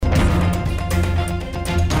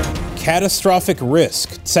Catastrophic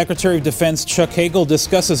risk. Secretary of Defense Chuck Hagel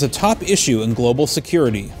discusses a top issue in global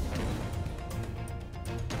security.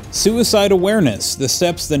 Suicide awareness, the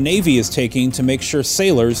steps the Navy is taking to make sure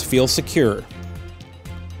sailors feel secure.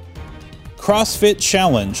 CrossFit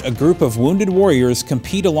Challenge, a group of wounded warriors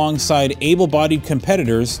compete alongside able-bodied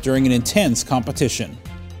competitors during an intense competition.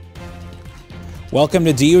 Welcome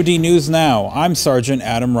to DoD News Now. I'm Sergeant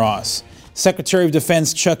Adam Ross. Secretary of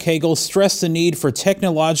Defense Chuck Hagel stressed the need for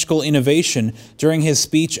technological innovation during his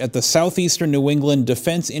speech at the Southeastern New England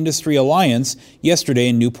Defense Industry Alliance yesterday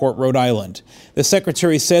in Newport, Rhode Island. The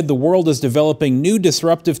Secretary said the world is developing new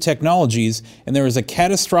disruptive technologies and there is a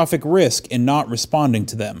catastrophic risk in not responding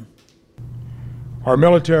to them. Our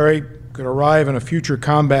military could arrive in a future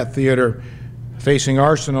combat theater facing an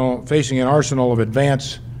arsenal of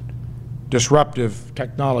advanced disruptive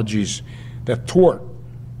technologies that thwart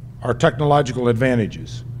our technological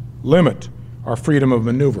advantages, limit our freedom of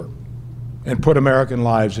maneuver, and put American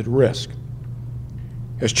lives at risk.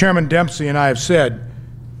 As Chairman Dempsey and I have said,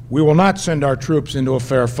 we will not send our troops into a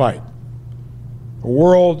fair fight. A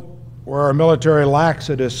world where our military lacks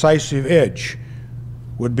a decisive edge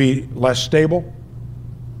would be less stable,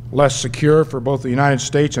 less secure for both the United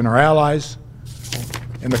States and our allies,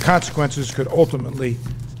 and the consequences could ultimately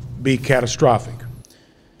be catastrophic.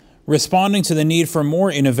 Responding to the need for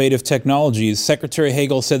more innovative technologies, Secretary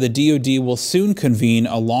Hagel said the DoD will soon convene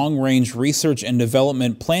a long-range research and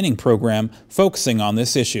development planning program focusing on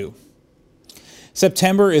this issue.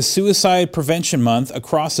 September is Suicide Prevention Month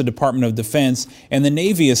across the Department of Defense, and the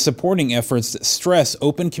Navy is supporting efforts that stress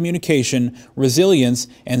open communication, resilience,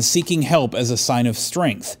 and seeking help as a sign of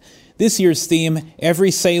strength. This year's theme,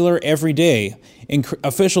 Every Sailor, Every Day.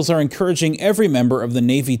 Officials are encouraging every member of the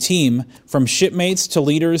Navy team, from shipmates to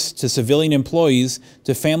leaders to civilian employees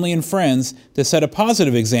to family and friends, to set a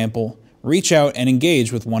positive example, reach out and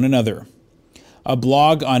engage with one another. A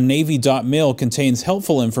blog on Navy.mil contains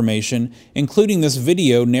helpful information, including this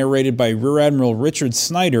video narrated by Rear Admiral Richard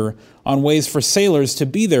Snyder on ways for sailors to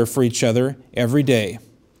be there for each other every day.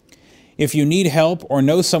 If you need help or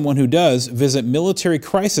know someone who does, visit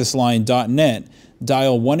militarycrisisline.net,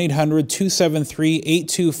 dial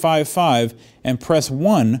 1-800-273-8255, and press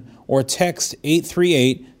 1 or text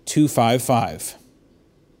 838-255.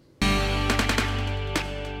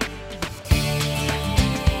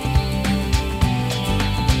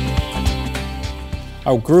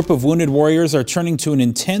 A group of wounded warriors are turning to an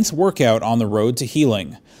intense workout on the road to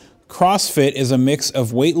healing. CrossFit is a mix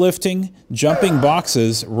of weightlifting, jumping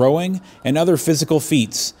boxes, rowing, and other physical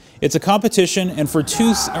feats. It's a competition, and for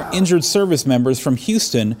two injured service members from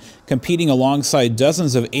Houston competing alongside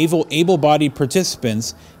dozens of able-bodied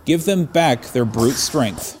participants, give them back their brute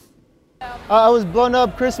strength. I was blown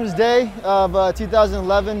up Christmas Day of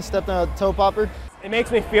 2011, stepped on a toe popper. It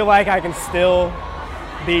makes me feel like I can still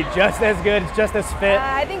be just as good, just as fit.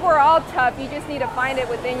 I think we're all tough. You just need to find it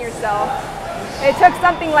within yourself. It took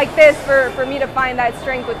something like this for me to find that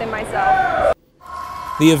strength within myself.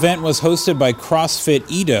 The event was hosted by CrossFit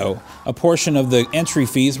Edo. A portion of the entry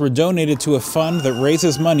fees were donated to a fund that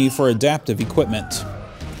raises money for adaptive equipment.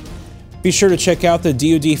 Be sure to check out the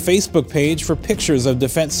DoD Facebook page for pictures of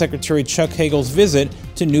Defense Secretary Chuck Hagel's visit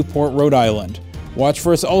to Newport, Rhode Island. Watch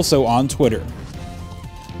for us also on Twitter.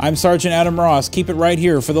 I'm Sergeant Adam Ross. Keep it right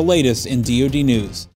here for the latest in DoD News.